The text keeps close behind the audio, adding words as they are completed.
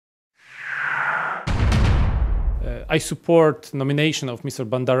I support nomination of Mr.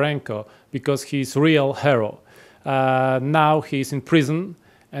 Bandarenka because he's a real hero. Now he's in prison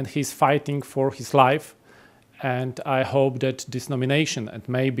and he's fighting for his life. And I hope that this nomination and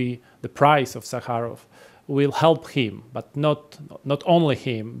maybe the prize of Sakharov will help him, but not only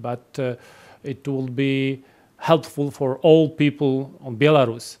him, but it will be helpful for all people on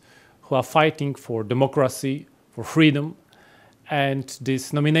Belarus who are fighting for democracy, for freedom. And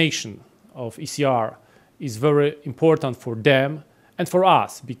this nomination of ECR is very important for them and for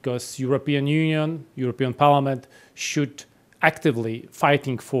us, because European Union, European Parliament should actively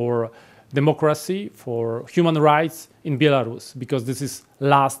fighting for democracy, for human rights in Belarus, because this is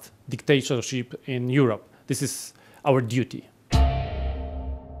last dictatorship in Europe. This is our duty.